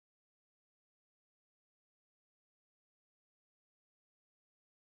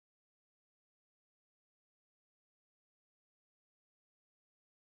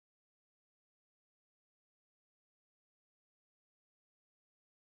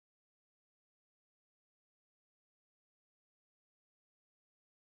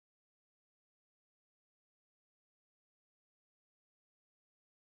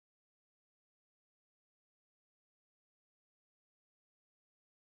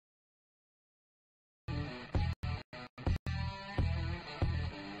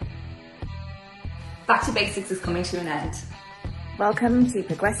Back to Basics is coming to an end. Welcome to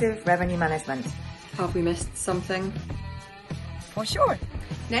Progressive Revenue Management. Have we missed something? For sure.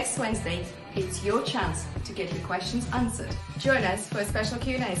 Next Wednesday, it's your chance to get your questions answered. Join us for a special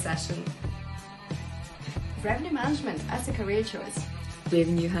Q&A session. Revenue management as a career choice.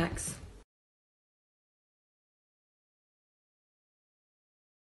 Revenue hacks.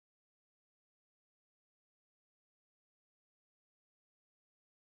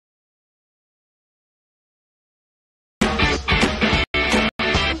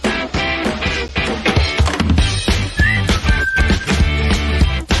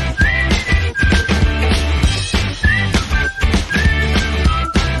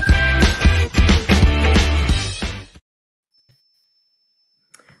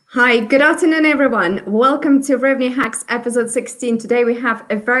 Hi, good afternoon, everyone. Welcome to Revenue Hacks episode 16. Today we have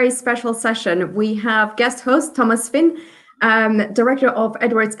a very special session. We have guest host Thomas Finn, director of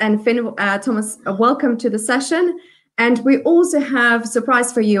Edwards and Finn. Thomas, welcome to the session. And we also have a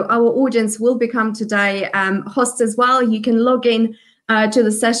surprise for you. Our audience will become today hosts as well. You can log in to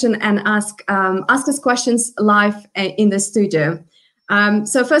the session and ask us questions live in the studio.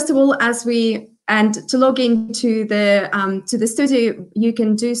 So first of all, to log into the studio, you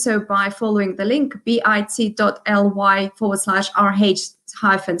can do so by following the link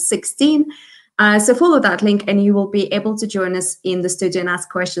bit.ly/RH-16. So follow that link and you will be able to join us in the studio and ask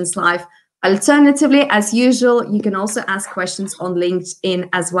questions live. Alternatively, as usual, you can also ask questions on LinkedIn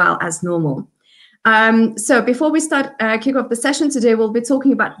as well as normal. So before we kick off the session today, we'll be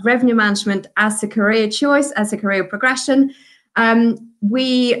talking about revenue management as a career choice, as a career progression.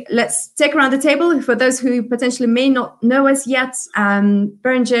 Let's take around the table for those who potentially may not know us yet.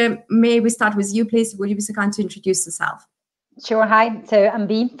 Berenger, may we start with you, please? Will you be so kind to introduce yourself? Sure. Hi. So I'm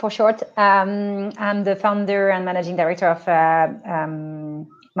B for short. I'm the founder and managing director of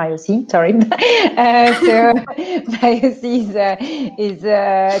MyOC. Sorry. So MyOC is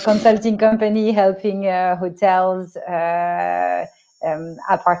a consulting company helping hotels,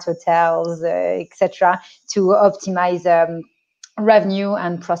 apart hotels, etc., to optimize revenue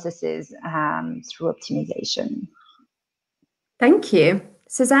and processes through optimization. Thank you.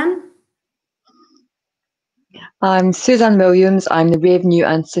 Suzanne? I'm Suzanne Williams. I'm the Revenue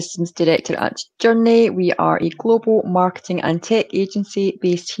and Systems Director at Journey. We are a global marketing and tech agency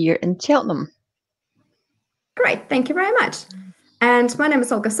based here in Cheltenham. Great, thank you very much. And my name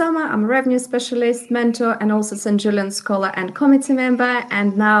is Olga Sama. I'm a revenue specialist, mentor, and also St. Julian Scholar and committee member.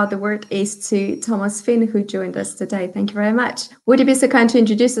 And now the word is to Thomas Finn, who joined us today. Thank you very much. Would you be so kind to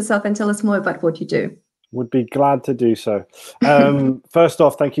introduce yourself and tell us more about what you do? Would be glad to do so. First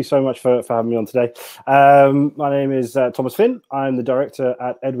off, thank you so much for having me on today. My name is Thomas Finn. I'm the director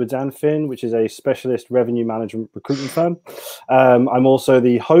at Edwards and Finn, which is a specialist revenue management recruitment firm. I'm also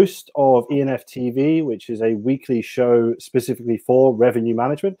the host of ENF TV, which is a weekly show specifically for revenue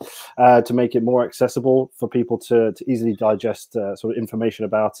management to make it more accessible for people to easily digest sort of information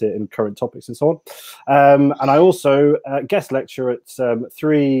about it and current topics and so on. And I also guest lecture at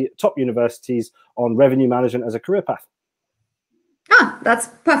 3 top universities on revenue management as a career path. That's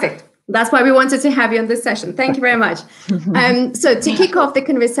perfect. That's why we wanted to have you on this session. Thank you very much. So to kick off the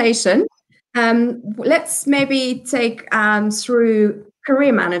conversation, let's maybe take through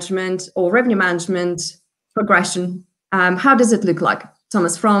career management or revenue management progression. How does it look like,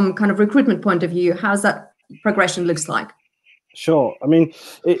 Thomas, from kind of recruitment point of view? How's that progression looks like? Sure. I mean,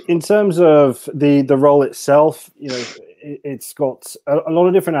 in terms of the role itself, you know, it's got a lot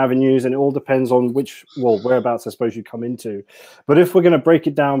of different avenues, and it all depends on whereabouts I suppose you come into. But if we're going to break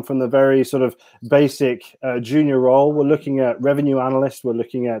it down from the very sort of basic junior role, we're looking at revenue analyst, we're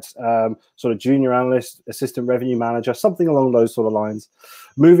looking at sort of junior analyst, assistant revenue manager, something along those sort of lines.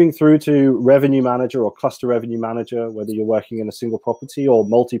 Moving through to revenue manager or cluster revenue manager, whether you're working in a single property or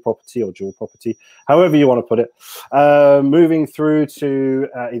multi-property or dual property, however you want to put it. Moving through to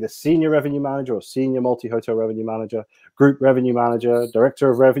either senior revenue manager or senior multi-hotel revenue manager, group revenue manager, director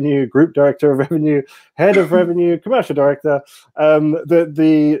of revenue, group director of revenue, head of revenue, commercial director.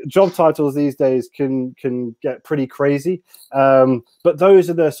 The job titles these days can get pretty crazy, but those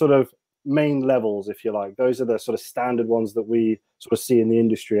are the sort of main levels, if you like. Those are the sort of standard ones that we sort of see in the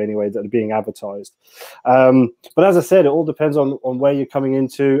industry anyway, that are being advertised. But as I said, it all depends on where you're coming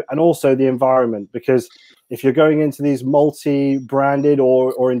into, and also the environment, because if you're going into these multi-branded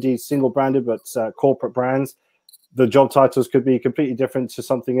or indeed single-branded but corporate brands, the job titles could be completely different to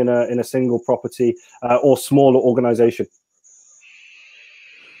something in a single property or smaller organization.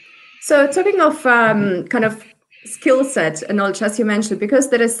 So talking of kind of skill set and knowledge, as you mentioned, because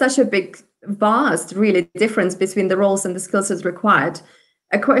there is such a big, vast, really difference between the roles and the skill sets required,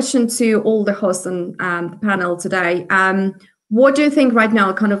 a question to all the hosts on the panel today. What do you think right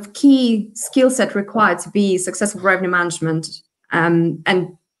now kind of key skill set required to be successful revenue management?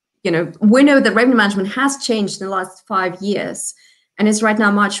 And, you know, we know that revenue management has changed in the last 5 years, and it's right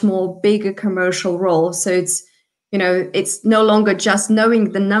now much more bigger commercial role. So it's, you know, it's no longer just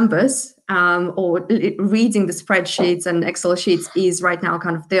knowing the numbers or reading the spreadsheets and Excel sheets is right now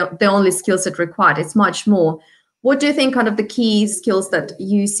kind of the only skill set required. It's much more. What do you think kind of the key skills that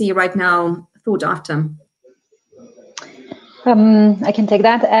you see right now thought after? I can take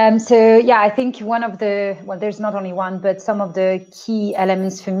that. So yeah, I think one of the, well, there's not only one, but some of the key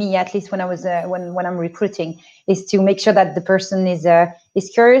elements for me, at least when I was when I'm recruiting, is to make sure that the person is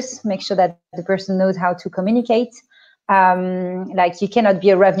curious, make sure that the person knows how to communicate. Like you cannot be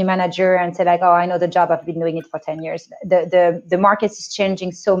a revenue manager and say like, oh, I know the job, I've been doing it for 10 years. The market is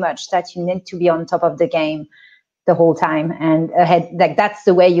changing so much that you need to be on top of the game the whole time and ahead. Like that's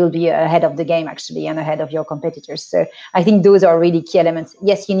the way you'll be ahead of the game actually and ahead of your competitors. So I think those are really key elements.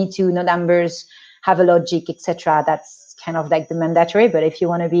 Yes, you need to know numbers, have a logic, etc. That's kind of like the mandatory. But if you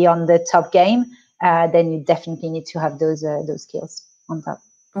want to be on the top game, then you definitely need to have those skills on top.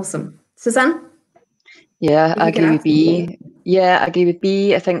 Awesome, Suzanne. Yeah, I agree with B. Yeah, I agree with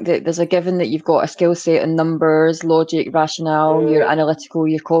B. I think that there's a given that you've got a skill set in numbers, logic, rationale, you're analytical,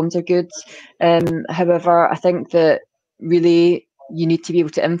 your comms are good. However, I think that really you need to be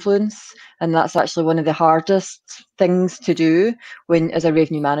able to influence, and that's actually one of the hardest things to do when as a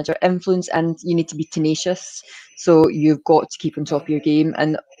revenue manager, influence, and you need to be tenacious. So you've got to keep on top of your game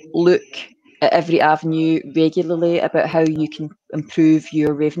and look at every avenue regularly about how you can improve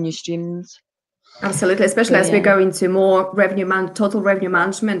your revenue streams. Absolutely, especially as we go into more total revenue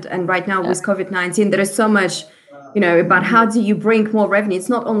management. And right now with COVID-19, there is so much, you know, about how do you bring more revenue. It's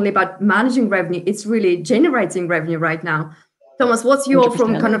not only about managing revenue, it's really generating revenue right now. Thomas, what's your, 100%.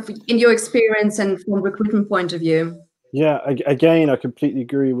 From kind of in your experience and from recruitment point of view? Yeah, again, I completely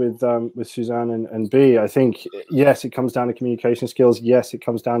agree with Suzanne and B. I think, yes, it comes down to communication skills. Yes, it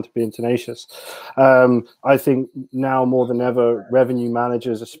comes down to being tenacious. I think now more than ever, revenue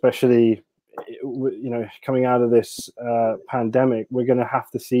managers, especially, you know, coming out of this pandemic, we're going to have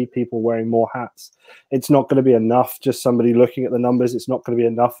to see people wearing more hats. It's not going to be enough just somebody looking at the numbers. It's not going to be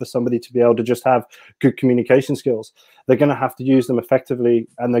enough for somebody to be able to just have good communication skills. They're going to have to use them effectively,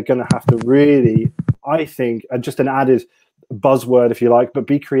 and they're going to have to really, I think, just an added buzzword, if you like, but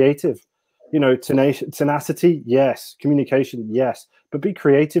be creative. You know, tenacity, yes. Communication, yes. But be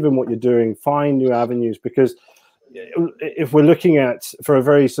creative in what you're doing. Find new avenues, because if we're looking at, for a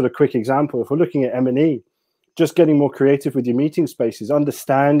very sort of quick example, if we're looking at M&E, just getting more creative with your meeting spaces,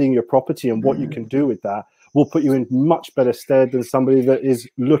 understanding your property and what you can do with that will put you in much better stead than somebody that is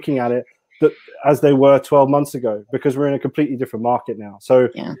looking at it that as they were 12 months ago, because we're in a completely different market now. So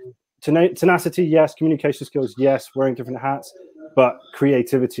tenacity, yes. Communication skills, yes. Wearing different hats, but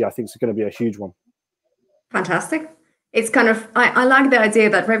creativity, I think, is going to be a huge one. Fantastic. It's kind of, I like the idea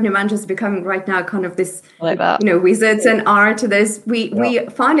that revenue managers are becoming right now kind of this, you know, wizards and art to this. We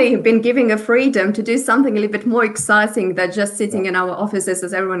finally have been giving a freedom to do something a little bit more exciting than just sitting in our offices,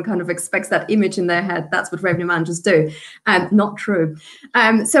 as everyone kind of expects that image in their head. That's what revenue managers do. Not true.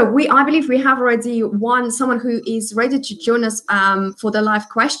 So I believe we have already someone who is ready to join us for the live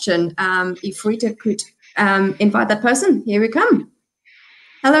question. If Rita could invite that person. Here we come.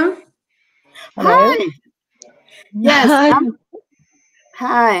 Hello. Hello. Hi. Yes.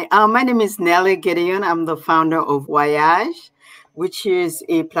 Hi. My name is Nelly Gideon. I'm the founder of Voyage, which is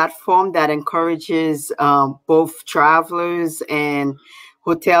a platform that encourages both travelers and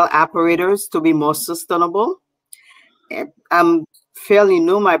hotel operators to be more sustainable. I'm fairly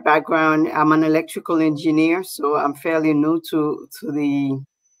new. My background, I'm an electrical engineer, so I'm fairly new to the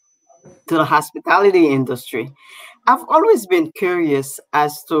hospitality industry. I've always been curious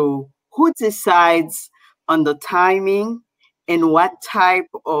as to who decides on the timing and what type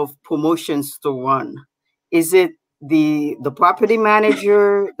of promotions to run. Is it the property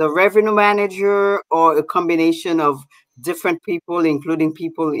manager, the revenue manager, or a combination of different people, including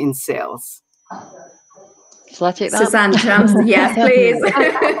people in sales? Shall I take that? Suzanne jumps. Yes, please.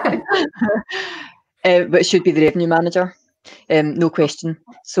 But it should be the revenue manager. No question.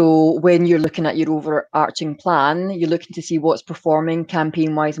 So when you're looking at your overarching plan, you're looking to see what's performing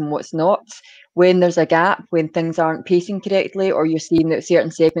campaign-wise and what's not. When there's a gap, when things aren't pacing correctly, or you're seeing that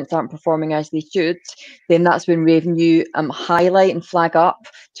certain segments aren't performing as they should, then that's when revenue highlight and flag up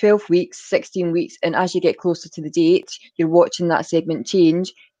 12 weeks, 16 weeks. And as you get closer to the date, you're watching that segment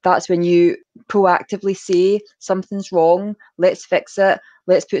change. That's when you proactively say something's wrong, let's fix it.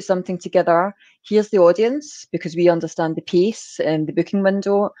 let's put something together. Here's the audience, because we understand the pace and the booking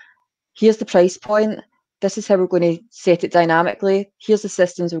window. Here's the price point. This is how we're going to set it dynamically. Here's the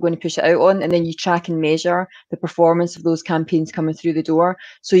systems we're going to push it out on. And then you track and measure the performance of those campaigns coming through the door.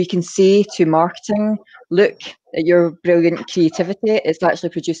 So you can say to marketing, look at your brilliant creativity. It's actually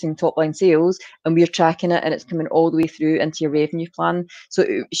producing top line sales, and we're tracking it, and it's coming all the way through into your revenue plan. So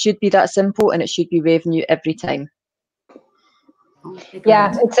it should be that simple, and it should be revenue every time.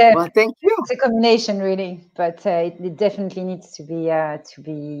 Yeah, it's well, thank you. It's a combination, really, but it definitely needs to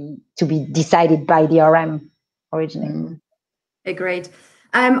be decided by the RM originally. Okay, great.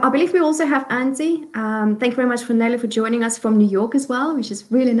 I believe we also have Andy. Thank you very much for Nelly for joining us from New York as well, which is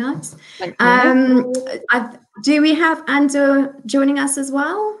really nice. Do we have Andy joining us as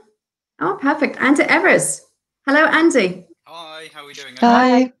well? Oh, perfect. Andy Evers. Hello, Andy. Hi, how are we doing?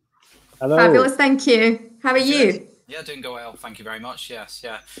 Hi. Hello. Fabulous, thank you. How are you? Yeah, doing well. Thank you very much. Yes,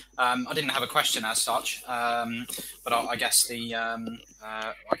 yeah. I didn't have a question as such, but I guess I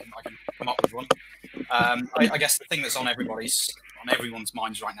can come up with one. I guess the thing that's on everyone's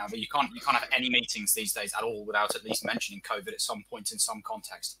minds right now, that you can't have any meetings these days at all without at least mentioning COVID at some point in some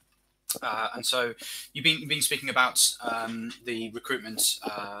context. And so you've been speaking about the recruitment,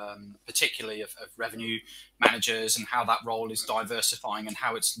 particularly of revenue managers, and how that role is diversifying and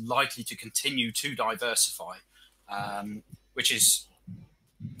how it's likely to continue to diversify. Which is,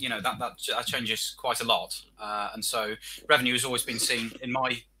 that changes quite a lot. And so revenue has always been seen, in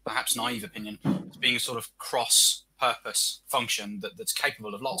my perhaps naive opinion, as being a sort of cross-purpose function that's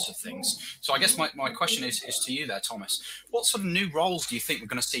capable of lots of things. So I guess my question is to you there, Thomas. What sort of new roles do you think we're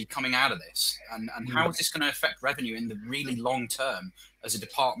going to see coming out of this? And how is this going to affect revenue in the really long term as a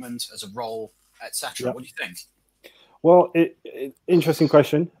department, as a role, etc.? Yep. What do you think? Well, interesting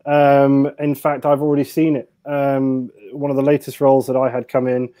question. In fact, I've already seen it. One of the latest roles that I had come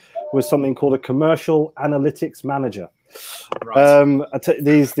in was something called a commercial analytics manager. Right.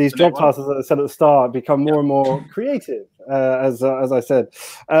 These job titles, as I said at the start, become more and more creative, as I said.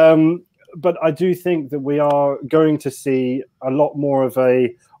 But I do think that we are going to see a lot more of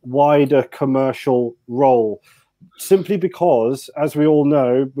a wider commercial role, simply because, as we all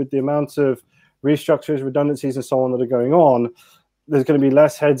know, with the amount of restructures, redundancies, and so on that are going on, there's going to be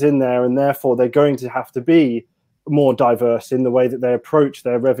less heads in there, and therefore they're going to have to be more diverse in the way that they approach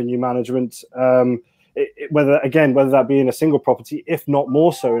their revenue management, whether that be in a single property, if not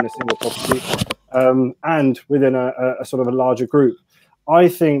more so in a single property, and within a sort of a larger group. I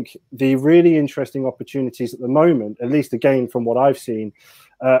think the really interesting opportunities at the moment, at least again from what I've seen,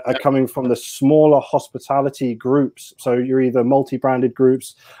 are coming from the smaller hospitality groups. So you're either multi-branded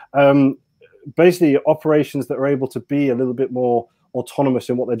groups, basically operations that are able to be a little bit more autonomous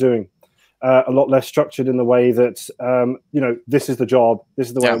in what they're doing, a lot less structured in the way that, this is the job, this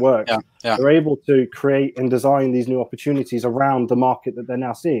is the way it works. They're able to create and design these new opportunities around the market that they're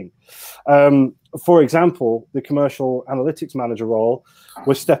now seeing. For example, the commercial analytics manager role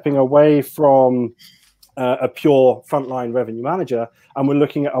was stepping away from a pure frontline revenue manager, and we're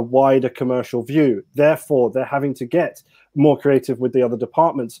looking at a wider commercial view. Therefore, they're having to get more creative with the other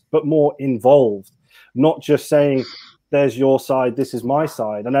departments, but more involved, not just saying, there's your side, this is my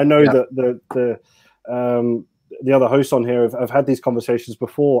side. And I know that the other hosts on here have had these conversations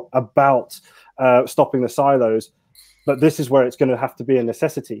before about stopping the silos, but this is where it's going to have to be a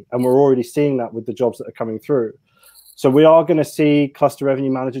necessity. And we're already seeing that with the jobs that are coming through. So we are going to see cluster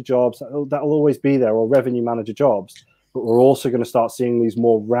revenue manager jobs. That'll always be there, or revenue manager jobs. But we're also going to start seeing these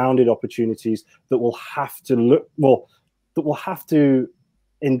more rounded opportunities that will have to that will have to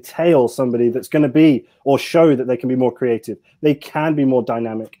entail somebody that's going to be, or show that they can be more creative. They can be more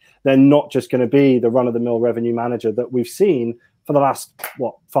dynamic. They're not just going to be the run-of-the-mill revenue manager that we've seen for the last,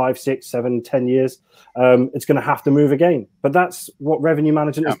 5, 6, 7, 10 years. It's going to have to move again. But that's what revenue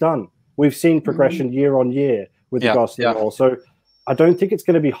management has done. We've seen progression year on year with regards to the role. So I don't think it's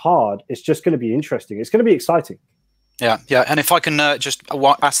going to be hard. It's just going to be interesting. It's going to be exciting. Yeah. And if I can just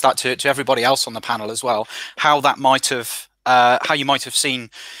ask that to everybody else on the panel as well, how that might have, how you might have seen,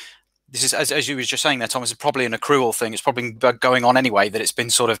 this is, as you were just saying there, Thomas, it's probably an accrual thing. It's probably going on anyway, that it's been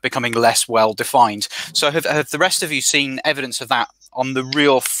sort of becoming less well defined. So have the rest of you seen evidence of that on the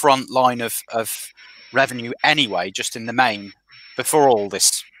real front line of revenue anyway, just in the main, before all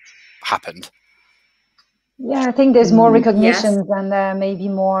this happened? Yeah, I think there's more recognition and maybe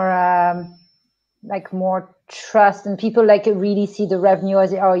more more trust, and people really see the revenue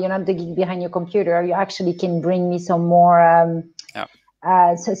as, oh, you're not the geek behind your computer, you actually can bring me some more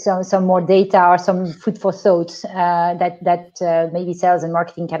some more data or some food for thought that maybe sales and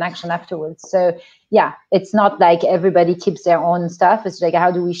marketing can action afterwards. So yeah, it's not like everybody keeps their own stuff. It's like,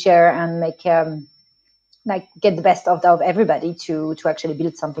 how do we share and make like get the best of everybody to actually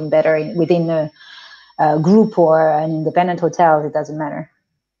build something better within a group or an independent hotel. It doesn't matter.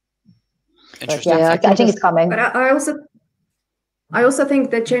 Interesting. Yeah, I think it's coming. But I also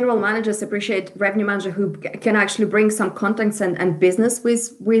think that general managers appreciate revenue manager who can actually bring some context and business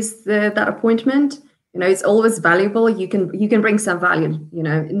with that appointment. You know, it's always valuable. You can bring some value, you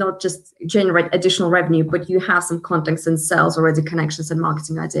know, not just generate additional revenue, but you have some context and sales already, connections and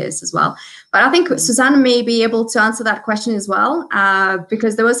marketing ideas as well. But I think Susanne may be able to answer that question as well,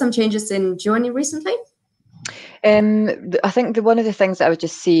 because there were some changes in Germany recently. I think one of the things that I would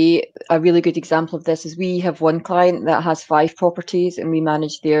just say, a really good example of this is we have one client that has 5 properties and we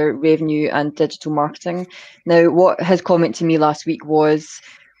manage their revenue and digital marketing. Now, what his comment to me last week was,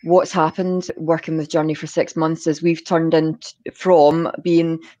 what's happened working with Journey for 6 months is we've turned from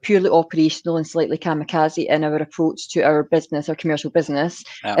being purely operational and slightly kamikaze in our approach to our business, our commercial business,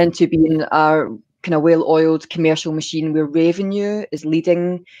 into being our kind of well-oiled commercial machine where revenue is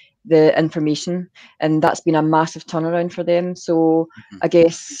leading the information, and that's been a massive turnaround for them. So I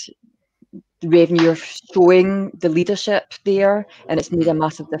guess the revenue are showing the leadership there, and it's made a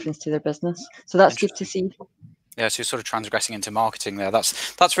massive difference to their business. So that's good to see. Yeah, so you're sort of transgressing into marketing there.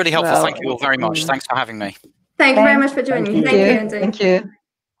 That's really helpful. Well, thank you all very much. Thanks for having me. Thank you very much for joining. Thank you. Thank you.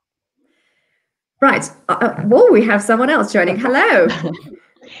 Right. Well, we have someone else joining. Hello.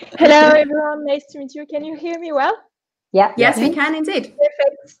 Hello, everyone. Nice to meet you. Can you hear me well? Yeah. Yes, we can indeed.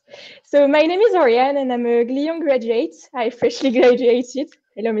 Perfect. So my name is Oriane, and I'm a Glion graduate. I freshly graduated.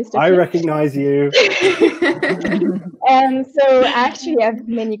 Hello, Mr. I recognize you. And so I actually have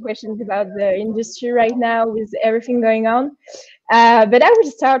many questions about the industry right now with everything going on. But I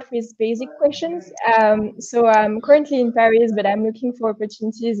will start with basic questions. So I'm currently in Paris, but I'm looking for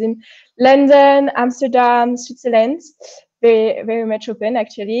opportunities in London, Amsterdam, Switzerland. Very, very much open,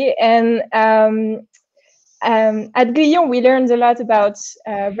 actually. And at Glion, we learned a lot about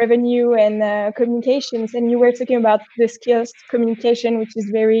revenue and communications, and you were talking about the skills communication, which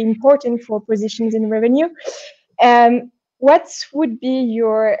is very important for positions in revenue. What would be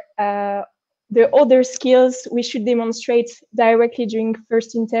your the other skills we should demonstrate directly during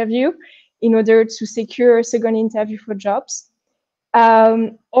first interview in order to secure a second interview for jobs?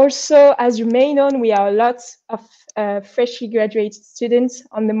 Also, as you may know, we are a lot of freshly graduated students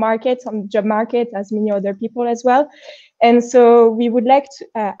on the market, on the job market, as many other people as well. And so we would like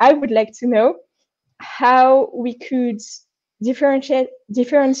to, I would like to know how we could differentiate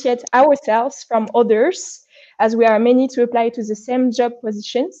ourselves from others, as we are many to apply to the same job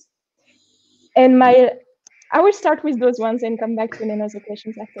positions. And I will start with those ones and come back to another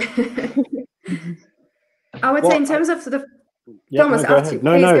questions after. I would say in terms of the Thomas, ask you.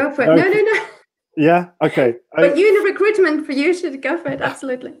 Please go for it. No. Yeah, okay. But you in recruitment, you should go for it,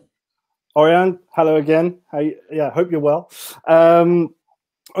 absolutely. Oriane, hello again. Hope you're well.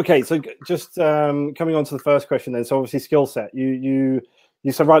 Okay, so just coming on to the first question then. So obviously skill set. You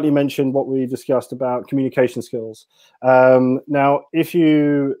so rightly mentioned what we discussed about communication skills. Now, if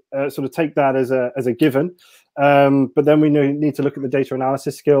you sort of take that as a given, but then we need to look at the data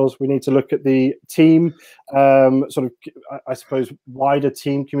analysis skills. We need to look at the team, sort of, I suppose, wider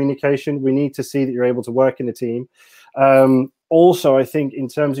team communication. We need to see that you're able to work in a team. Also, I think in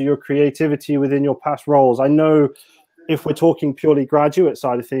terms of your creativity within your past roles, I know if we're talking purely graduate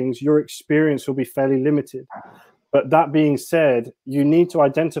side of things, your experience will be fairly limited. But that being said, you need to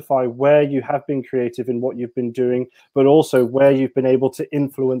identify where you have been creative in what you've been doing, but also where you've been able to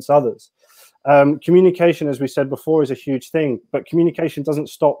influence others. Communication, as we said before, is a huge thing, but communication doesn't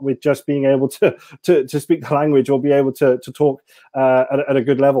stop with just being able to speak the language or be able to talk at a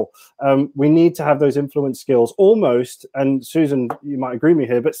good level. We need to have those influence skills almost, and Susan, you might agree with me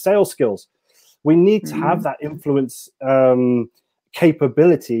here, but sales skills. We need to have that influence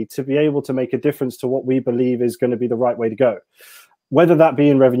capability to be able to make a difference to what we believe is going to be the right way to go. Whether that be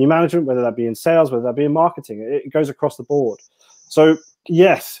in revenue management, whether that be in sales, whether that be in marketing, it goes across the board. So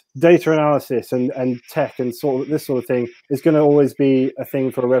yes, data analysis and tech and this sort of thing is going to always be a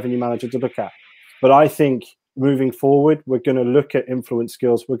thing for a revenue manager to look at. But I think moving forward, we're going to look at influence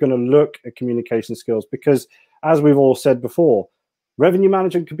skills. We're going to look at communication skills because, as we've all said before, revenue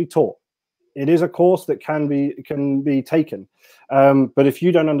management can be taught. It is a course that can be taken. But if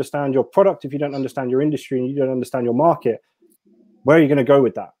you don't understand your product, if you don't understand your industry, and you don't understand your market, where are you going to go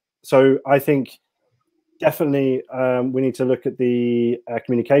with that? So I think definitely we need to look at the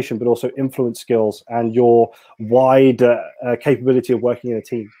communication, but also influence skills and your wide capability of working in a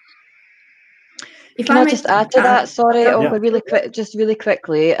team. Can I just add to that? Sorry, yeah. really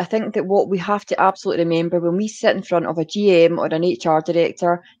quickly. I think that what we have to absolutely remember when we sit in front of a GM or an HR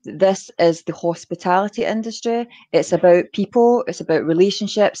director, this is the hospitality industry. It's about people, it's about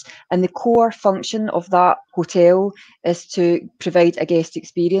relationships, and the core function of that hotel is to provide a guest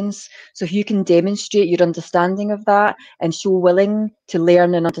experience. So if you can demonstrate your understanding of that and show willing to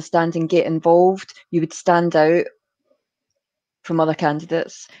learn and understand and get involved, you would stand out from other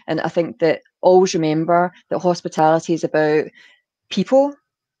candidates. And I think that always remember that hospitality is about people,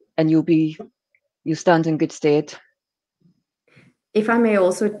 and you'll stand in good stead. If I may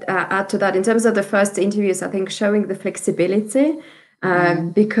also add to that, in terms of the first interviews, I think showing the flexibility,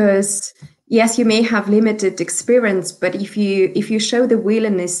 because yes, you may have limited experience, but if you show the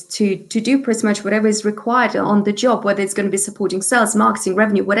willingness to do pretty much whatever is required on the job, whether it's going to be supporting sales, marketing,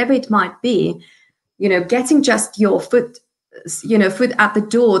 revenue, whatever it might be, getting just your foot at the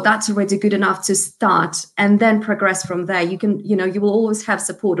door, that's already good enough to start, and then progress from there. You can, you will always have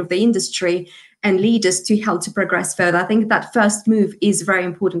support of the industry and leaders to help to progress further. I think that first move is very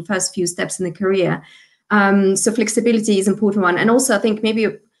important, first few steps in the career. So flexibility is an important one. And also I think maybe,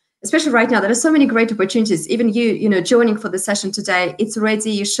 especially right now, there are so many great opportunities. Even you joining for the session today, it's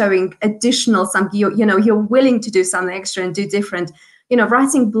already showing additional you're willing to do something extra and do different.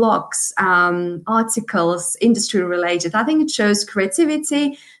 Writing blogs, articles, industry related. I think it shows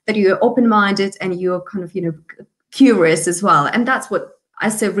creativity, that you're open-minded and you're kind of, curious as well. And that's what,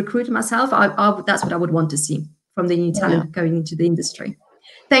 as a recruiter myself, that's what I would want to see from the new talent going into the industry.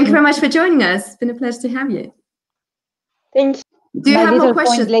 Thank you very much for joining us. It's been a pleasure to have you. Thank you. Do you have more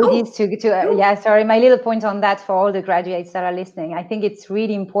questions? Ladies, my little point on that for all the graduates that are listening. I think it's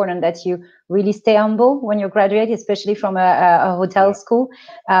really important that you really stay humble when you graduate, especially from a hotel school.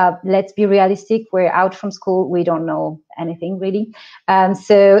 Let's be realistic. We're out from school. We don't know anything really.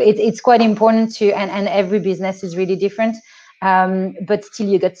 So it's quite important and every business is really different. But still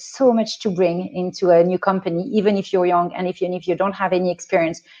you got so much to bring into a new company, even if you're young and if you don't have any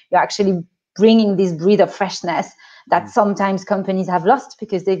experience, you're actually bringing this breath of freshness that sometimes companies have lost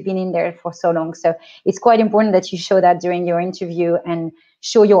because they've been in there for so long. So it's quite important that you show that during your interview and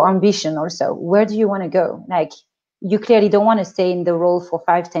show your ambition also. Where do you want to go? Like, you clearly don't want to stay in the role for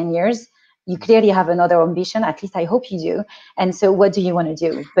 5-10 years. You clearly have another ambition, at least I hope you do. And so what do you want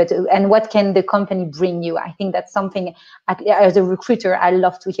to do? And what can the company bring you? I think that's something, as a recruiter, I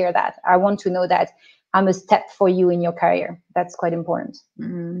love to hear that. I want to know that I'm a step for you in your career. That's quite important.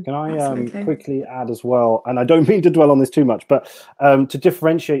 Can I quickly add as well, and I don't mean to dwell on this too much, but to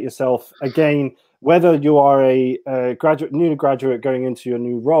differentiate yourself, again, whether you are a new graduate going into your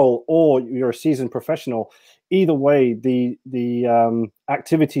new role or you're a seasoned professional, either way, the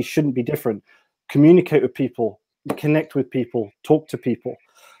activity shouldn't be different. Communicate with people, connect with people, talk to people.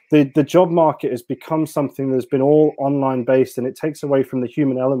 The job market has become something that's been all online based, and it takes away from the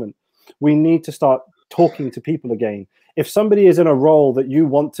human element. We need to start talking to people again. If somebody is in a role that you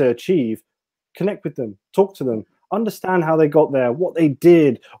want to achieve, connect with them, talk to them, understand how they got there, what they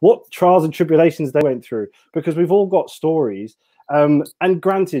did, what trials and tribulations they went through, because we've all got stories. And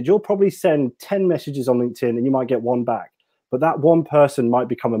granted, you'll probably send 10 messages on LinkedIn and you might get one back, but that one person might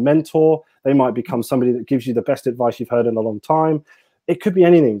become a mentor. They might become somebody that gives you the best advice you've heard in a long time. It could be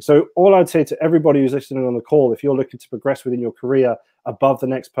anything. So all I'd say to everybody who's listening on the call, if you're looking to progress within your career above the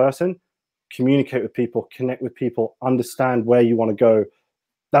next person, communicate with people, connect with people, understand where you want to go.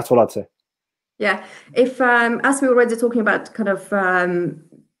 That's what I'd say. Yeah. If as we were already talking about kind of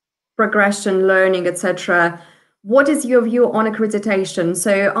progression, learning, etc., what is your view on accreditation?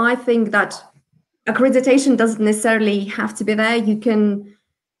 So I think that accreditation doesn't necessarily have to be there. You can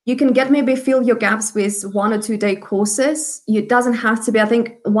maybe fill your gaps with 1 or 2 day courses. It doesn't have to be. I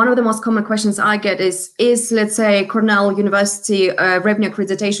think one of the most common questions I get is let's say Cornell University revenue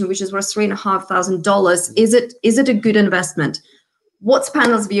accreditation, which is worth $3,500. Is it a good investment? What's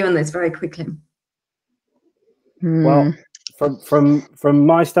panel's view on this, very quickly? Well, from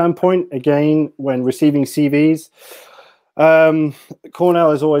my standpoint, again, when receiving CVs,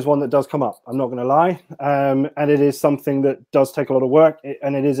 Cornell is always one that does come up. I'm not going to lie. And it is something that does take a lot of work,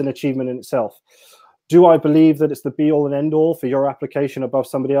 and it is an achievement in itself. Do I believe that it's the be all and end all for your application above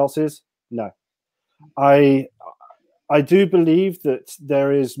somebody else's? No. I do believe that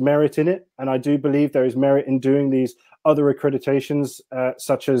there is merit in it, and I do believe there is merit in doing these other accreditations,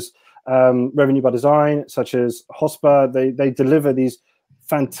 such as Revenue by Design, such as HOSPA. They deliver these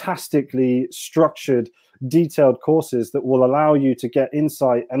fantastically structured, detailed courses that will allow you to get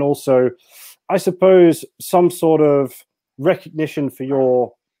insight and also, I suppose, some sort of recognition for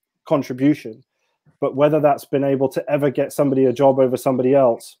your contribution. But whether that's been able to ever get somebody a job over somebody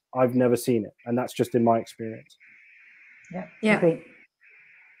else, I've never seen it. And that's just in my experience. Yeah. Agree.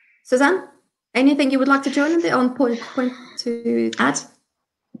 Suzanne, anything you would like to join on point to add?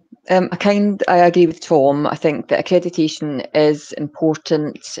 I agree with Tom. I think that accreditation is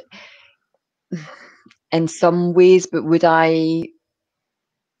important in some ways, but would I?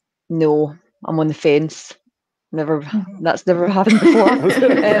 No, I'm on the fence. Never. That's never happened before.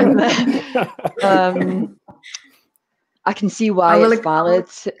 I can see why it's valid.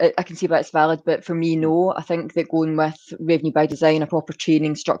 I can see why it's valid, but for me, no. I think that going with revenue by design, a proper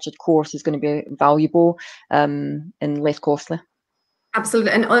training, structured course is going to be valuable and less costly.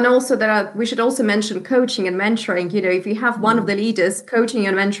 Absolutely, and also we should also mention coaching and mentoring. You know, if you have one of the leaders coaching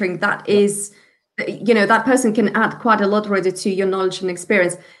and mentoring, that is, you know, that person can add quite a lot already to your knowledge and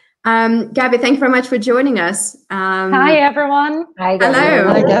experience. Gabby, thank you very much for joining us. Hi everyone. Hi, Gabby. Hello.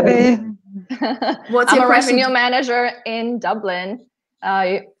 Hi, Gabby. What's I'm your a question? revenue manager in Dublin.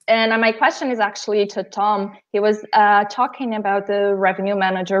 And my question is actually to Tom. He was talking about the revenue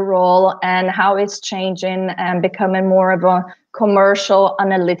manager role and how it's changing and becoming more of a commercial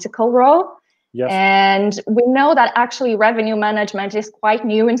analytical role. Yes. And we know that actually revenue management is quite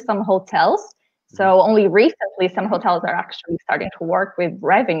new in some hotels. So only recently some hotels are actually starting to work with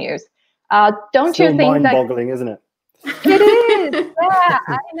revenues. Don't Still you think that— mind-boggling, isn't it? It is, yeah,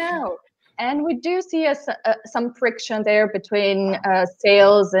 I know. And we do see some friction there between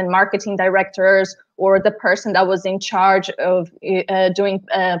sales and marketing directors or the person that was in charge of doing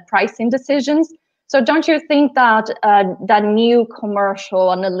pricing decisions. So don't you think that that new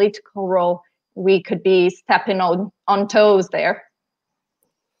commercial analytical role, we could be stepping on toes there?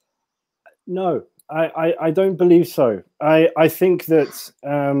 No, I don't believe so. I think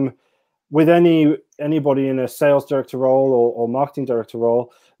that with anybody in a sales director role or marketing director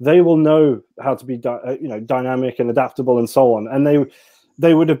role, they will know how to be dynamic and adaptable and so on. And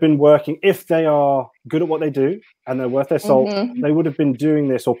they would have been working, if they are good at what they do and they're worth their salt, they would have been doing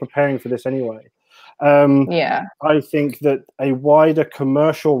this or preparing for this anyway. I think that a wider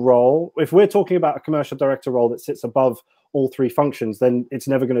commercial role, if we're talking about a commercial director role that sits above all three functions, then it's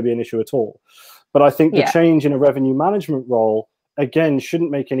never going to be an issue at all. But I think the change in a revenue management role, again,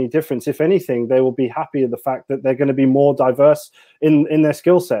 shouldn't make any difference. If anything, they will be happy at the fact that they're going to be more diverse in their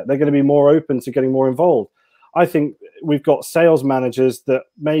skill set. They're going to be more open to getting more involved. I think we've got sales managers that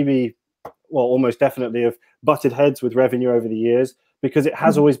maybe, well, almost definitely have butted heads with revenue over the years, because it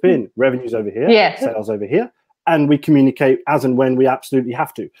has always been revenues over here, sales over here, and we communicate as and when we absolutely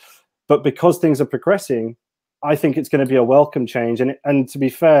have to. But because things are progressing, I think it's going to be a welcome change. And to be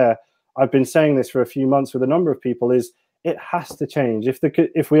fair, I've been saying this for a few months with a number of people, is it has to change.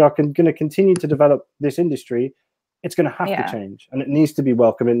 If we are going to continue to develop this industry, it's going to have to change, and it needs to be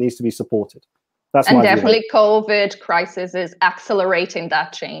welcome. It needs to be supported. That's and my definitely view. COVID crisis is accelerating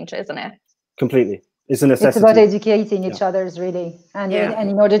that change, isn't it? Completely. It's a necessity. It's about educating each other's, really. And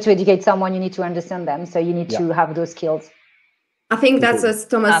in order to educate someone, you need to understand them. So you need to have those skills. I think that's, as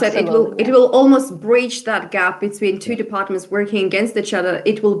Thomas said, it will almost breach that gap between two departments working against each other.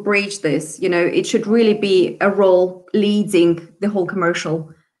 It will breach this. You know, it should really be a role leading the whole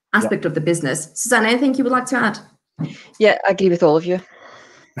commercial aspect of the business. Suzanne, anything you would like to add? Yeah, I agree with all of you.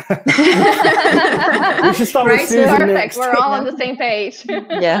 We should start with Susan Perfect. next. We're all on the same page.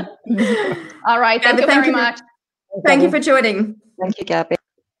 Yeah. All right. Thank you very much. Thank you for joining. Thank you, Gabby.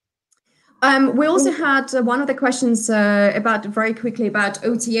 We also had one of the questions very quickly about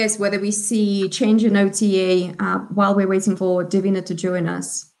OTAs, whether we see change in OTA while we're waiting for Davina to join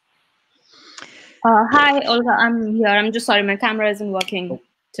us. Hi, Olga. I'm here. I'm just sorry, my camera isn't working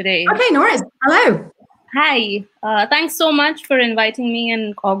today. Okay, no worries. Hello. Hi. Thanks so much for inviting me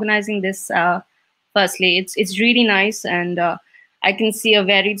and organizing this. Firstly, it's really nice, and I can see a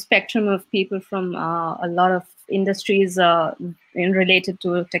varied spectrum of people from a lot of industries related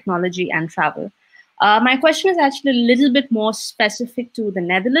to technology and travel. My question is actually a little bit more specific to the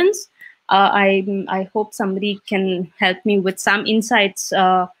Netherlands. I hope somebody can help me with some insights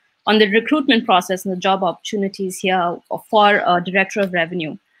on the recruitment process and the job opportunities here for a director of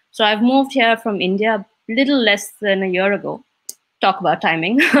revenue. So I've moved here from India a little less than a year ago. Talk about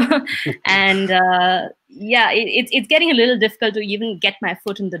timing. And it's getting a little difficult to even get my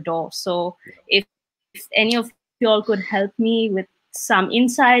foot in the door. So if any of you all could help me with some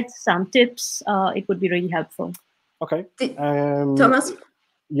insights, some tips, it would be really helpful. Okay. Thomas?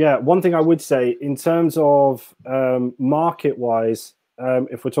 Yeah, one thing I would say in terms of market-wise,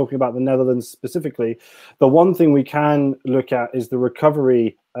 if we're talking about the Netherlands specifically, the one thing we can look at is the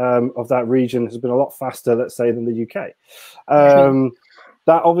recovery of that region has been a lot faster, let's say, than the UK.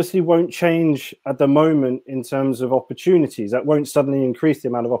 That obviously won't change at the moment in terms of opportunities. That won't suddenly increase the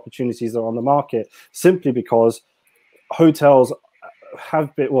amount of opportunities that are on the market, simply because hotels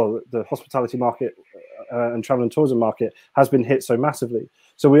have been, well, the hospitality market and travel and tourism market has been hit so massively.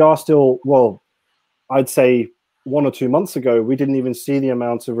 So we are still, well, I'd say 1 or 2 months ago, we didn't even see the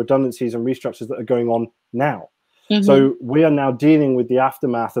amount of redundancies and restructures that are going on now. Mm-hmm. So we are now dealing with the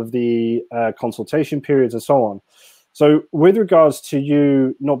aftermath of the consultation periods and so on. So with regards to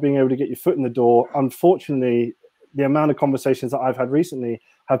you not being able to get your foot in the door, unfortunately, the amount of conversations that I've had recently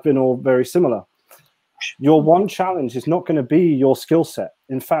have been all very similar. Your one challenge is not going to be your skill set.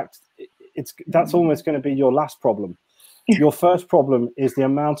 In fact, that's almost going to be your last problem. Your first problem is the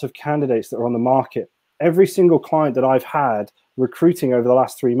amount of candidates that are on the market. Every single client that I've had recruiting over the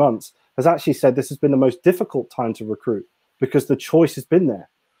last 3 months has actually said this has been the most difficult time to recruit because the choice has been there.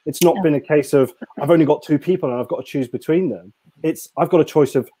 It's not been a case of I've only got 2 people and I've got to choose between them. It's I've got a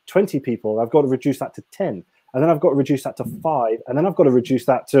choice of 20 people. I've got to reduce that to 10. And then I've got to reduce that to 5. And then I've got to reduce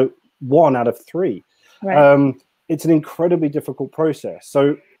that to 1 out of 3. Right. It's an incredibly difficult process.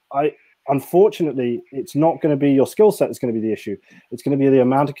 So unfortunately, it's not going to be your skill set that's going to be the issue. It's going to be the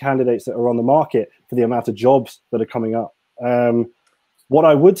amount of candidates that are on the market for the amount of jobs that are coming up. What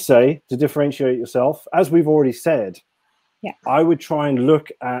I would say to differentiate yourself, as we've already said, I would try and look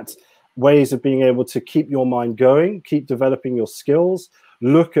at ways of being able to keep your mind going, keep developing your skills,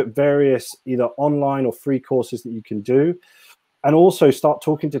 look at various either online or free courses that you can do, and also start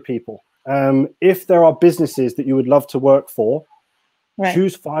talking to people. If there are businesses that you would love to work for,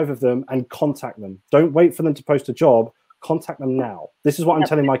 choose 5 of them and contact them. Don't wait for them to post a job. Contact them now. This is what I'm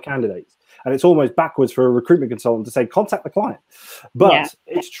telling my candidates. And it's almost backwards for a recruitment consultant to say, contact the client. But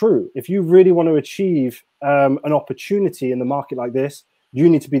it's true. If you really want to achieve an opportunity in the market like this, you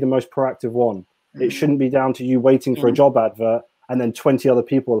need to be the most proactive one. It shouldn't be down to you waiting for a job advert and then 20 other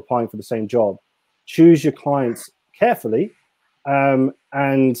people applying for the same job. Choose your clients carefully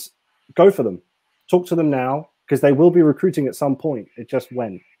and go for them. Talk to them now, because they will be recruiting at some point. It's just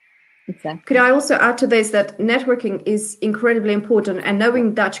when. Exactly. Could I also add to this that networking is incredibly important, and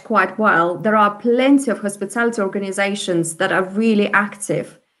knowing Dutch quite well, there are plenty of hospitality organizations that are really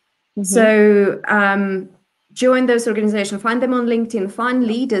active. Mm-hmm. So join those organizations, find them on LinkedIn, find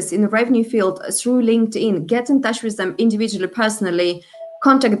leaders in the revenue field through LinkedIn, get in touch with them individually, personally,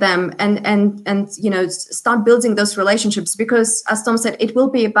 contact them and start building those relationships, because as Tom said, it will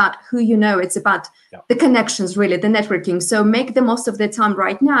be about who you know. It's about the connections, really, the networking. So make the most of the time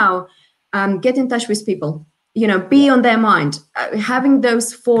right now. Get in touch with people, be on their mind, having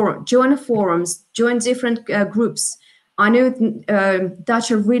those join forums, join different groups. I know Dutch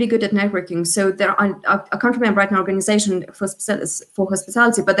are really good at networking. So there are, I can't remember right now, organization for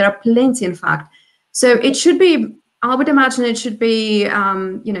hospitality, but there are plenty, in fact. So it should be, I would imagine it should be,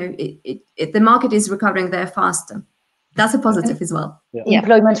 the market is recovering there faster. That's a positive as well. Yeah.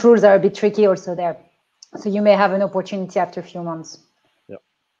 Employment rules are a bit tricky also there. So you may have an opportunity after a few months.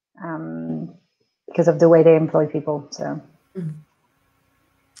 Because of the way they employ people. So.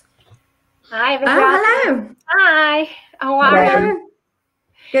 Hi, everyone. Hello. Hi. How are you?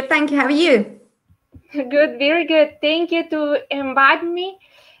 Good, thank you. How are you? Good, very good. Thank you to invite me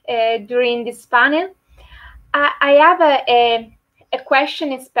during this panel. I have a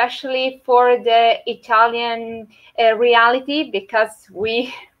question, especially for the Italian reality, because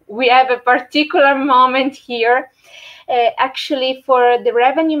we have a particular moment here. Actually, for the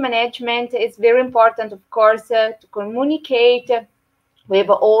revenue management, it's very important, of course, to communicate with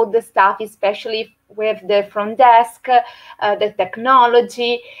all the staff, especially with the front desk, the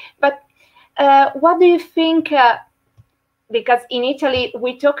technology. But what do you think? Because in Italy,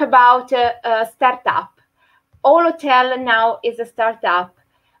 we talk about a startup. All hotel now is a startup.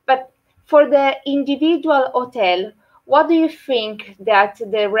 But for the individual hotel, what do you think that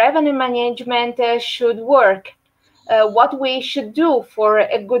the revenue management should work? What we should do for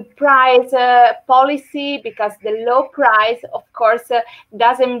a good price policy, because the low price, of course,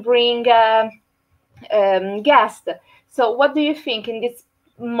 doesn't bring guests. So what do you think in this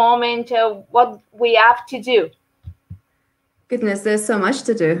moment, what we have to do? Goodness, there's so much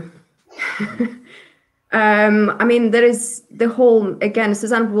to do. I mean, there is the whole, again,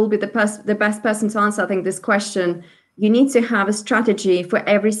 Suzanne will be the best person to answer, I think, this question. You need to have a strategy for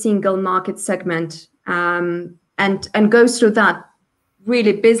every single market segment. And go through that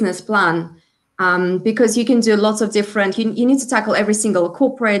really business plan, because you can do lots of different, you need to tackle every single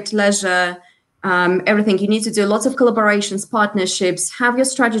corporate, leisure, everything. You need to do lots of collaborations, partnerships, have your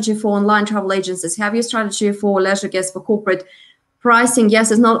strategy for online travel agencies, have your strategy for leisure guests, for corporate pricing.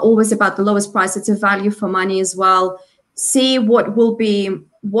 Yes, it's not always about the lowest price. It's a value for money as well. See what will be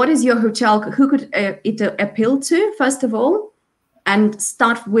what is your hotel, who could it appeal to, first of all, and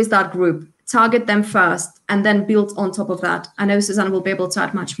start with that group, target them first, and then build on top of that. I know Susanna will be able to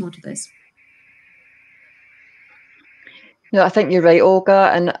add much more to this. No, I think you're right,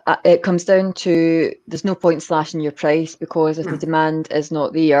 Olga, and it comes down to there's no point slashing your price, because if the demand is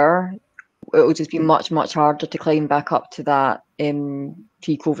not there, it will just be much harder to climb back up to that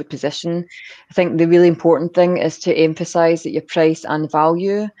pre-COVID position. I think the really important thing is to emphasize that your price and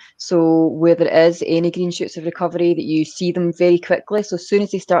value. So where there is any green shoots of recovery, that you see them very quickly. So as soon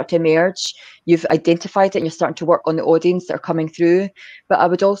as they start to emerge, you've identified it and you're starting to work on the audience that are coming through. But I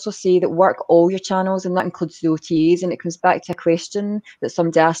would also say that work all your channels, and that includes the OTAs. And it comes back to a question that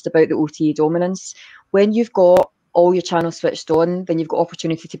somebody asked about the OTA dominance. When you've got all your channels switched on, then you've got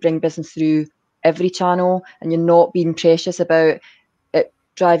opportunity to bring business through every channel, and you're not being precious about it,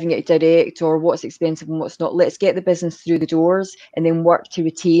 driving it direct or what's expensive and what's not. Let's get the business through the doors and then work to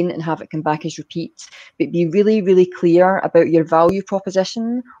retain and have it come back as repeat. But be really clear about your value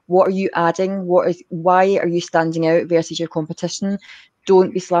proposition. What are you adding? Why are you standing out versus your competition?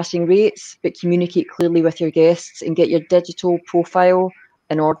 Don't be slashing rates, but communicate clearly with your guests and get your digital profile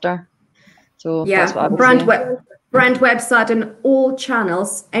in order. So that's what I would say. Brand website and all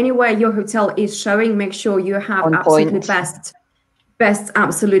channels, anywhere your hotel is showing, make sure you have on absolutely point. best,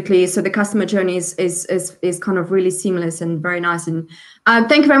 absolutely. So the customer journey is kind of really seamless and very nice. And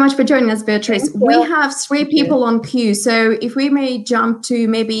thank you very much for joining us, Beatrice. We have 3 people on queue. So if we may jump to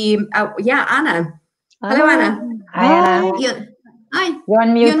maybe, Anna. Hello, Anna. Hi, Anna. Hi. You're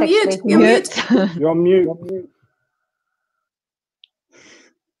on mute. You're mute. You're on mute.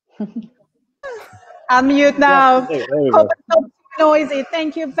 I'm mute now. There we go. Noisy.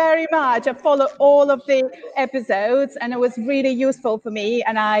 Thank you very much. I follow all of the episodes, and it was really useful for me.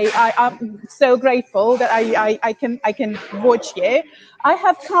 And I'm so grateful that I can watch you. I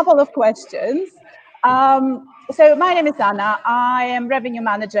have a couple of questions. So my name is Anna. I am revenue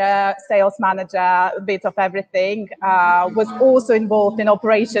manager, sales manager, a bit of everything. Was also involved in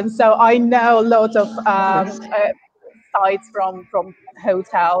operations, so I know a lot of sites from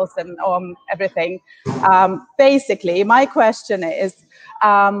hotels and everything. Basically, my question is,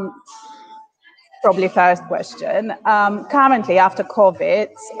 probably first question, currently after COVID,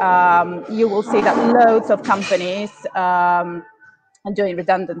 you will see that loads of companies are doing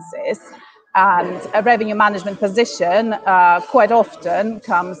redundancies, and a revenue management position quite often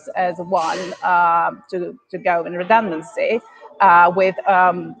comes as one to go in redundancy with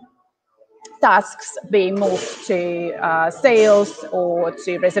tasks being moved to sales or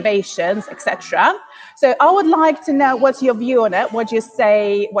to reservations, etc. So I would like to know what's your view on it. What do you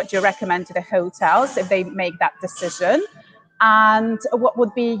say, what do you recommend to the hotels if they make that decision? And what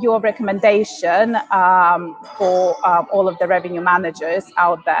would be your recommendation for all of the revenue managers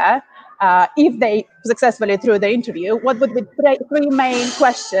out there? If they successfully through the interview, what would be 3 main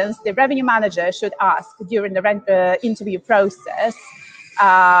questions the revenue manager should ask during the interview process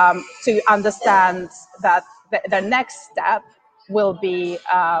to understand that the next step will be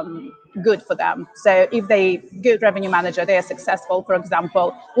good for them? So if they good revenue manager, they are successful, for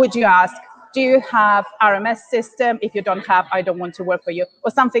example, would you ask, do you have RMS system? If you don't have, I don't want to work for you,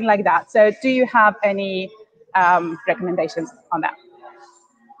 or something like that. So do you have any recommendations on that?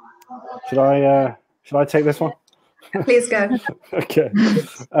 Should I take this one? Please go. Okay.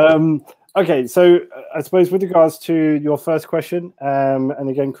 Okay, so I suppose with regards to your first question, and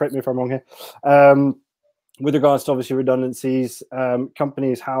again, correct me if I'm wrong here, with regards to obviously redundancies,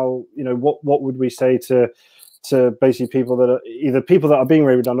 companies, how, what would we say to basically people that are either people that are being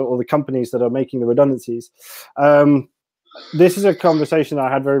made redundant or the companies that are making the redundancies? This is a conversation I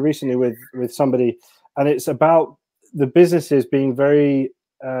had very recently with somebody, and it's about the businesses being very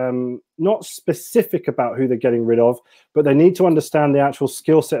not specific about who they're getting rid of, but they need to understand the actual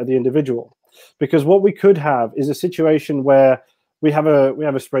skill set of the individual. Because what we could have is a situation where we have a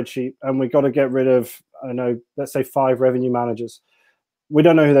spreadsheet and we've got to get rid of, I don't know, let's say 5 revenue managers. We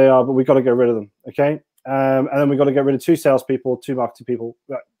don't know who they are, but we've got to get rid of them. Okay. And then we've got to get rid of 2 salespeople, 2 marketing people.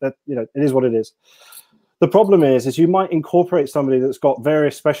 That it is what it is. The problem is you might incorporate somebody that's got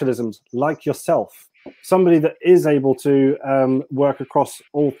various specialisms like yourself, somebody that is able to work across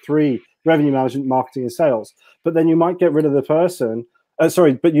all 3, revenue management, marketing, and sales. But then you might get rid of the person,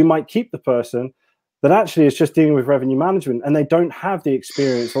 but you might keep the person that actually is just dealing with revenue management, and they don't have the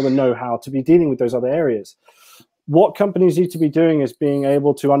experience or the know-how to be dealing with those other areas. What companies need to be doing is being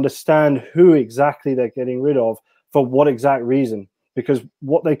able to understand who exactly they're getting rid of for what exact reason, because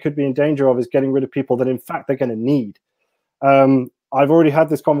what they could be in danger of is getting rid of people that in fact they're going to need. I've already had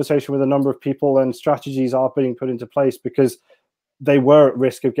this conversation with a number of people, and strategies are being put into place because they were at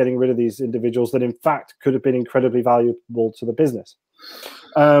risk of getting rid of these individuals that in fact could have been incredibly valuable to the business.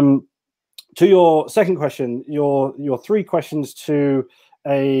 To your second question, your 3 questions to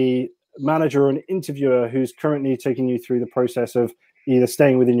a manager or an interviewer who's currently taking you through the process of either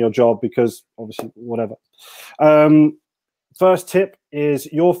staying within your job because obviously whatever. First tip is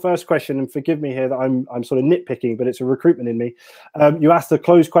your first question, and forgive me here that I'm sort of nitpicking, but it's a recruitment in me. You ask the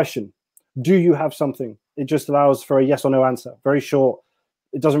closed question. Do you have something? It just allows for a yes or no answer. Very short.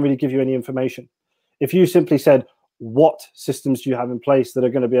 It doesn't really give you any information. If you simply said, what systems do you have in place that are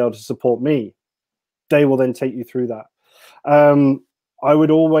going to be able to support me? They will then take you through that. I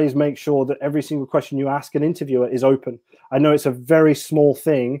would always make sure that every single question you ask an interviewer is open. I know it's a very small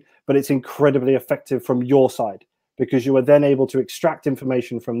thing, but it's incredibly effective from your side because you are then able to extract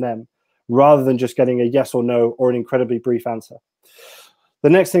information from them rather than just getting a yes or no or an incredibly brief answer. The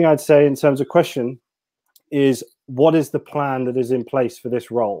next thing I'd say in terms of question is, what is the plan that is in place for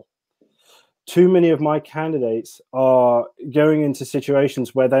this role? Too many of my candidates are going into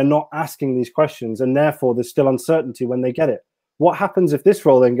situations where they're not asking these questions, and therefore there's still uncertainty when they get it. What happens if this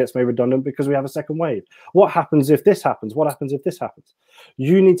role then gets made redundant because we have a second wave? What happens if this happens? What happens if this happens?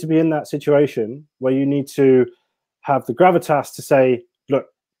 You need to be in that situation where you need to have the gravitas to say, look,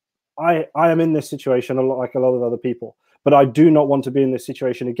 I am in this situation a lot like a lot of other people, but I do not want to be in this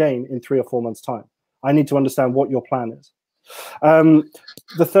situation again in 3 or 4 months' time. I need to understand what your plan is.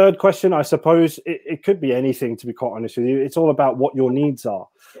 The third question, I suppose, it could be anything, to be quite honest with you. It's all about what your needs are.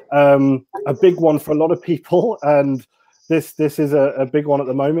 A big one for a lot of people, and this is a big one at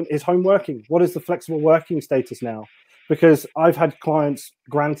the moment, is home working. What is the flexible working status now? Because I've had clients,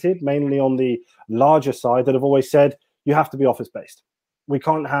 granted, mainly on the larger side, that have always said, you have to be office-based. We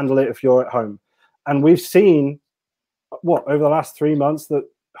can't handle it if you're at home. And we've seen, over the last 3 months, that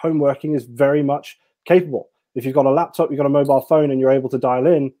home working is very much capable. If you've got a laptop, you've got a mobile phone, and you're able to dial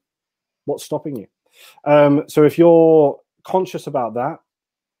in, what's stopping you? So if you're conscious about that,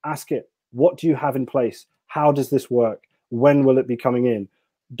 ask it. What do you have in place? How does this work? When will it be coming in?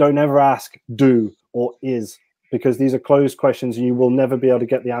 Don't ever ask do or is, because these are closed questions and you will never be able to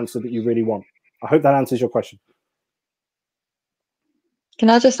get the answer that you really want. I hope that answers your question. Can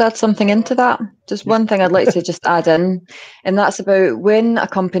I just add something into that? Just one thing I'd like to just add in, and that's about when a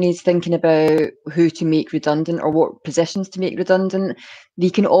company's thinking about who to make redundant or what positions to make redundant, they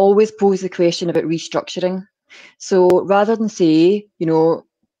can always pose the question about restructuring. So rather than say,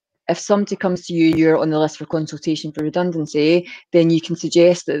 if somebody comes to you, you're on the list for consultation for redundancy, then you can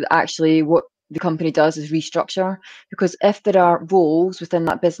suggest that actually what the company does is restructure, because if there are roles within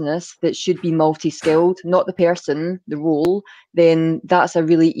that business that should be multi-skilled, not the person, the role, then that's a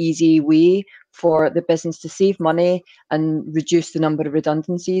really easy way for the business to save money and reduce the number of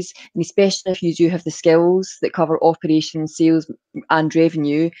redundancies. And especially if you do have the skills that cover operations, sales and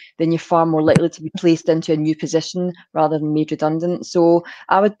revenue, then you're far more likely to be placed into a new position rather than made redundant. So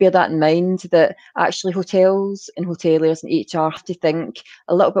I would bear that in mind, that actually hotels and hoteliers and HR have to think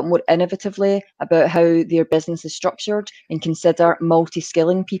a little bit more innovatively about how their business is structured and consider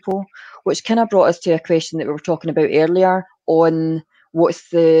multi-skilling people, which kind of brought us to a question that we were talking about earlier on what's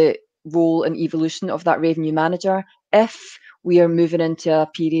the role and evolution of that revenue manager. If we are moving into a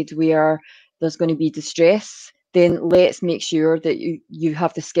period where there's going to be distress, then let's make sure that you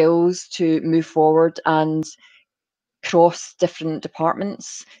have the skills to move forward and cross different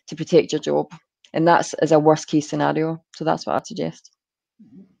departments to protect your job. And that's as a worst case scenario. So that's what I'd suggest.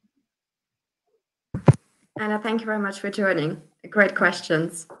 Anna, thank you very much for joining. Great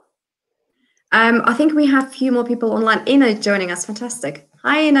questions. I think we have a few more people online. Ina joining us. Fantastic.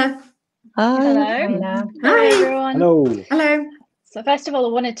 Hi, Ina. Hi. Hello. Hi, everyone. Hello. Hello. So first of all, I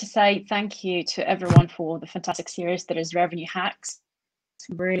wanted to say thank you to everyone for the fantastic series that is Revenue Hacks.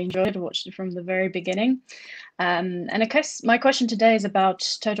 Really enjoyed it. I watched it from the very beginning. And I guess my question today is about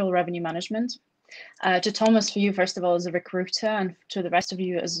total revenue management. To Thomas, for you, first of all, as a recruiter, and to the rest of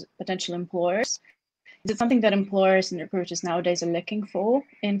you as potential employers, is it something that employers and recruiters nowadays are looking for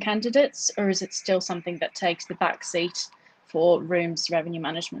in candidates, or is it still something that takes the back seat for Room's revenue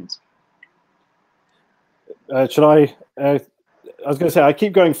management? Should I? I was going to say I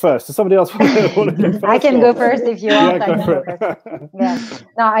keep going first. Does somebody else want to go first? I can go first if you want. Yeah, I can go first. Yeah.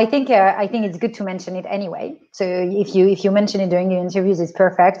 No, I think it's good to mention it anyway. So if you mention it during your interviews, it's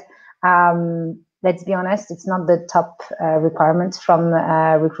perfect. Let's be honest, it's not the top requirement from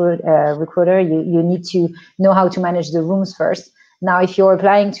a recruiter. You need to know how to manage the rooms first. Now, if you're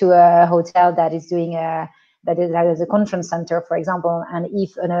applying to a hotel that is doing that is a conference center, for example, and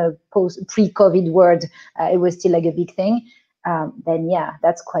if in a pre-COVID world, it was still like a big thing, then yeah,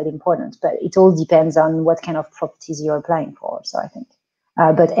 that's quite important. But it all depends on what kind of properties you're applying for. So I think,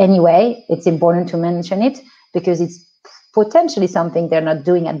 but anyway, it's important to mention it because it's potentially something they're not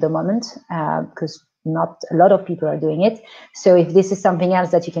doing at the moment, because not a lot of people are doing it. So if this is something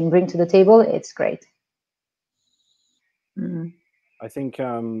else that you can bring to the table, it's great. I think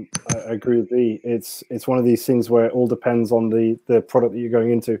I agree with Lee. It's one of these things where it all depends on the product that you're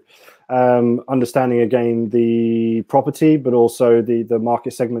going into. Understanding again the property, but also the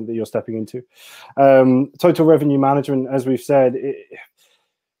market segment that you're stepping into. Total revenue management, as we've said,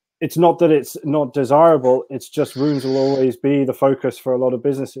 it's not that it's not desirable. It's just rooms will always be the focus for a lot of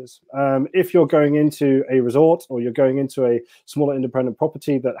businesses. If you're going into a resort or you're going into a smaller independent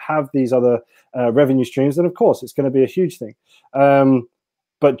property that have these other revenue streams, then of course it's going to be a huge thing.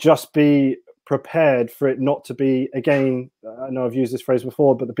 But just be prepared for it not to be, again, I know I've used this phrase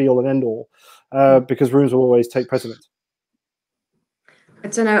before, but the be all and end all, because rooms will always take precedence. I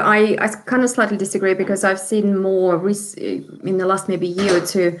don't know. I kind of slightly disagree because I've seen more in the last maybe year or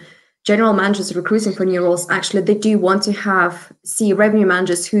two, general managers recruiting for new roles. Actually, they do want to see revenue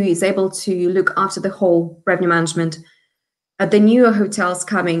managers who is able to look after the whole revenue management. At the newer hotels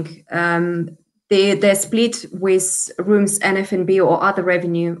coming, they're split with rooms and F&B or other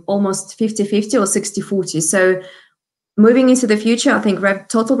revenue, almost 50-50 or 60-40. So moving into the future, I think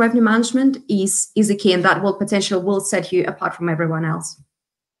total revenue management is a key, and that will set you apart from everyone else.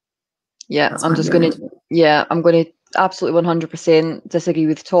 Yeah, I'm going to absolutely 100% disagree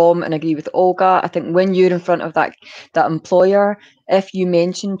with Tom and agree with Olga. I think when you're in front of that employer, if you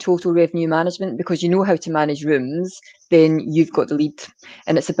mention total revenue management because you know how to manage rooms, then you've got the lead.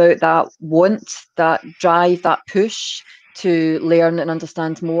 And it's about that want, that drive, that push to learn and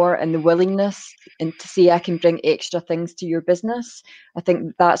understand more, and the willingness and to say I can bring extra things to your business. I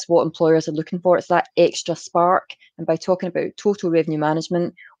think that's what employers are looking for. It's that extra spark. And by talking about total revenue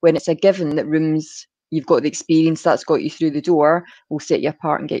management, when it's a given that rooms, you've got the experience that's got you through the door, will set you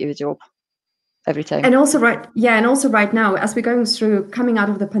apart and get you the job every time. And also right now, as we're going through coming out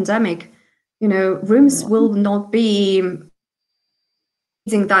of the pandemic, rooms will not be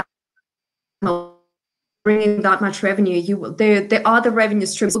bringing that much revenue. The other revenue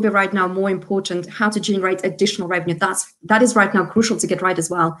streams will be right now more important. How to generate additional revenue. That is right now crucial to get right as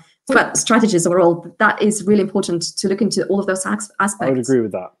well. But strategies overall, that is really important to look into all of those aspects. I would agree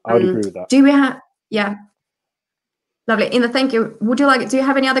with that. Do we have? Yeah. Lovely. Ina, thank you. Do you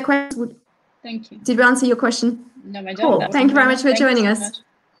have any other questions? Thank you. Did we answer your question? No, I don't. Cool. Thank you very much for joining us.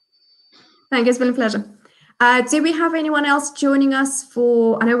 Thank you. It's been a pleasure. Do we have anyone else joining us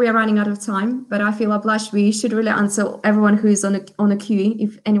I know we are running out of time, but I feel obliged. We should really answer everyone who is on a queue,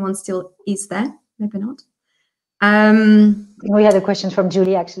 if anyone still is there. Maybe not. We had a question from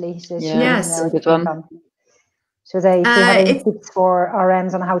Julie, actually. Yes. Good one. So if you have any tips for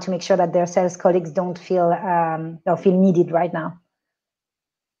RMs on how to make sure that their sales colleagues don't feel needed right now.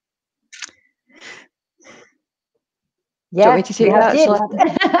 Yeah, do you want me to take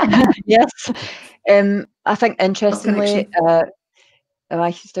that? Yes. I think interestingly, am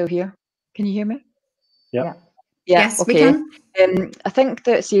I still here? Can you hear me? Yeah. Yes, okay. We can. I think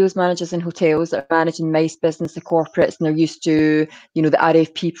that sales managers in hotels that are managing MICE business, the corporates, and they're used to, the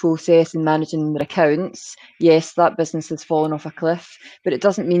RFP process and managing their accounts. Yes, that business has fallen off a cliff, but it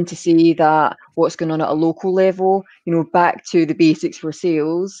doesn't mean to say that what's going on at a local level, back to the basics for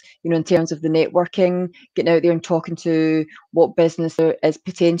sales, in terms of the networking, getting out there and talking to what business there is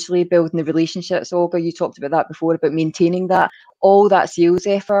potentially, building the relationships. Olga, you talked about that before, about maintaining that. All that sales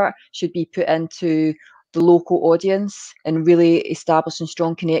effort should be put into the local audience and really establishing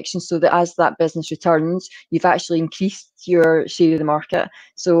strong connections so that as that business returns, you've actually increased your share of the market.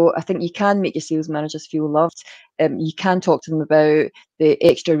 So I think you can make your sales managers feel loved. You can talk to them about the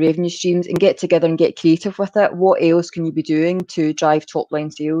extra revenue streams and get together and get creative with it. What else can you be doing to drive top line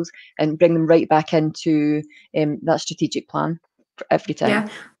sales and bring them right back into that strategic plan for every time? Yeah.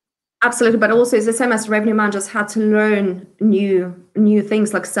 Absolutely, but also it's the same as revenue managers had to learn new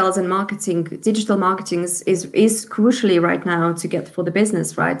things like sales and marketing. Digital marketing is crucially right now to get for the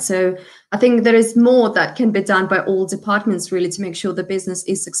business, right? So I think there is more that can be done by all departments really to make sure the business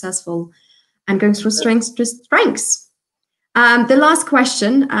is successful and going through strengths to strengths. The last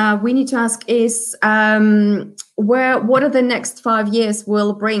question we need to ask is what are the next 5 years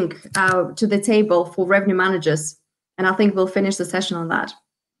will bring to the table for revenue managers? And I think we'll finish the session on that.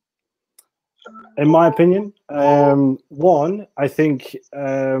 In my opinion, one, I think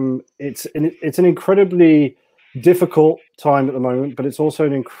it's an incredibly difficult time at the moment, but it's also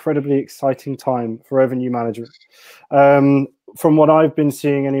an incredibly exciting time for revenue management. from what I've been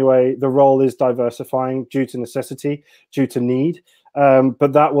seeing anyway, the role is diversifying due to necessity, due to need.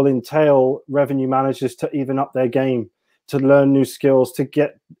 But that will entail revenue managers to even up their game, to learn new skills, to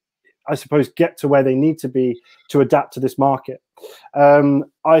get, I suppose, get to where they need to be to adapt to this market.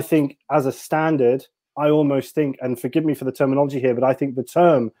 I think as a standard, I almost think, and forgive me for the terminology here, but I think the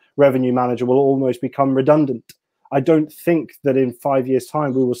term revenue manager will almost become redundant. I don't think that in 5 years'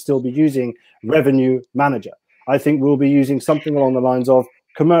 time we will still be using revenue manager. I think we'll be using something along the lines of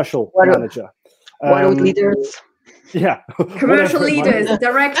commercial manager. World leaders. Yeah. Commercial leaders,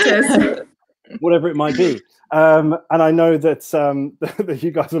 directors. Whatever it might be. And I know that, that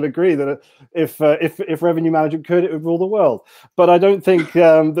you guys will agree that if revenue management could, it would rule the world. But I don't think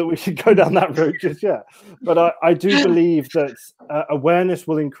that we should go down that road just yet. But I do believe that awareness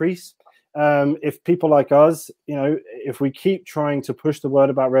will increase. If people like us, if we keep trying to push the word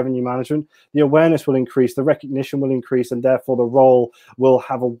about revenue management, the awareness will increase, the recognition will increase, and therefore the role will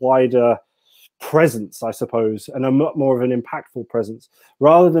have a wider presence, I suppose, and a lot more of an impactful presence,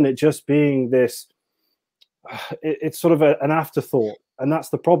 rather than it just being this, it's sort of an afterthought. And that's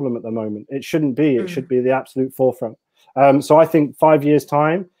the problem at the moment. It shouldn't be. It should be the absolute forefront. So I think 5 years'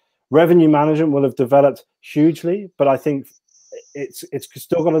 time, revenue management will have developed hugely, but I think it's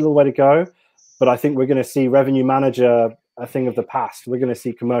still got a little way to go. But I think we're going to see revenue manager a thing of the past. We're going to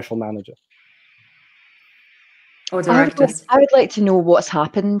see commercial manager. Or directors. I would like to know what's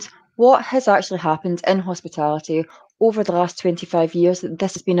happened. What has actually happened in hospitality over the last 25 years that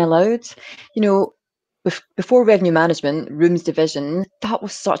this has been allowed? Before revenue management, rooms division, that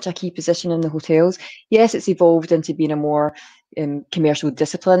was such a key position in the hotels. Yes, it's evolved into being a more commercial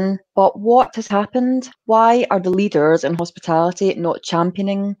discipline, but what has happened? Why are the leaders in hospitality not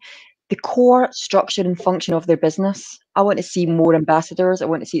championing the core structure and function of their business? I want to see more ambassadors. I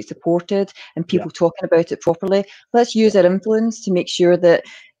want to see it supported and people talking about it properly. Let's use our influence to make sure that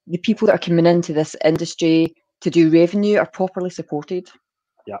the people that are coming into this industry to do revenue are properly supported.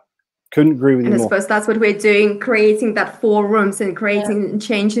 Yeah, couldn't agree with you more. And I suppose that's what we're doing, creating that 4 rooms and creating and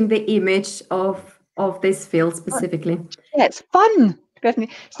changing the image of this field specifically. Yeah, it's fun.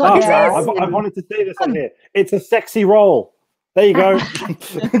 It's not I wanted to say this on here. It's a sexy role. There you go.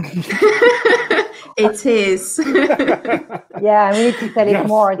 It is. Yeah, we need to sell it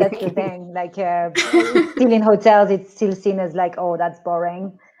more. That's the thing. Like, still in hotels, it's still seen as like, oh, that's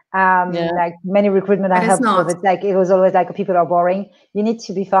boring. Like many recruitment I helped with, it's like it was always like people are boring. You need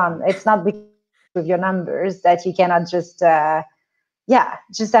to be fun. It's not with your numbers that you cannot just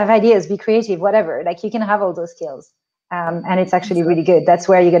just have ideas, be creative, whatever. Like you can have all those skills, and it's actually really good. That's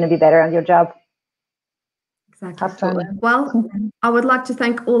where you're going to be better on your job. Exactly. Well, I would like to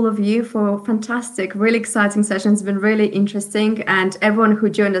thank all of you for fantastic, really exciting sessions. It's been really interesting, and everyone who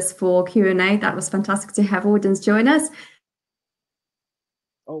joined us for Q&A. That was fantastic to have audience join us.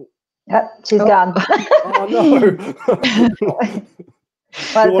 Oh. Yep, she's gone. Oh no.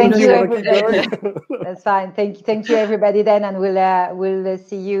 Well, thank you, everybody. That's fine. Thank you, everybody. Then, and we'll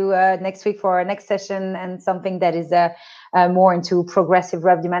see you next week for our next session and something that is more into progressive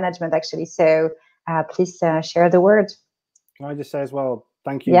revenue management, actually. So please share the word. Can I just say as well,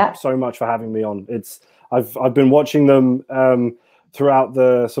 thank you so much for having me on. I've been watching them throughout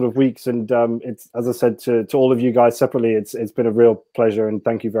the sort of weeks, and it's, as I said to all of you guys separately, it's been a real pleasure, and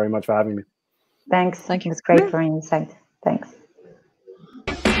thank you very much for having me. Thanks. Thank you. It was great for your insight. Thanks.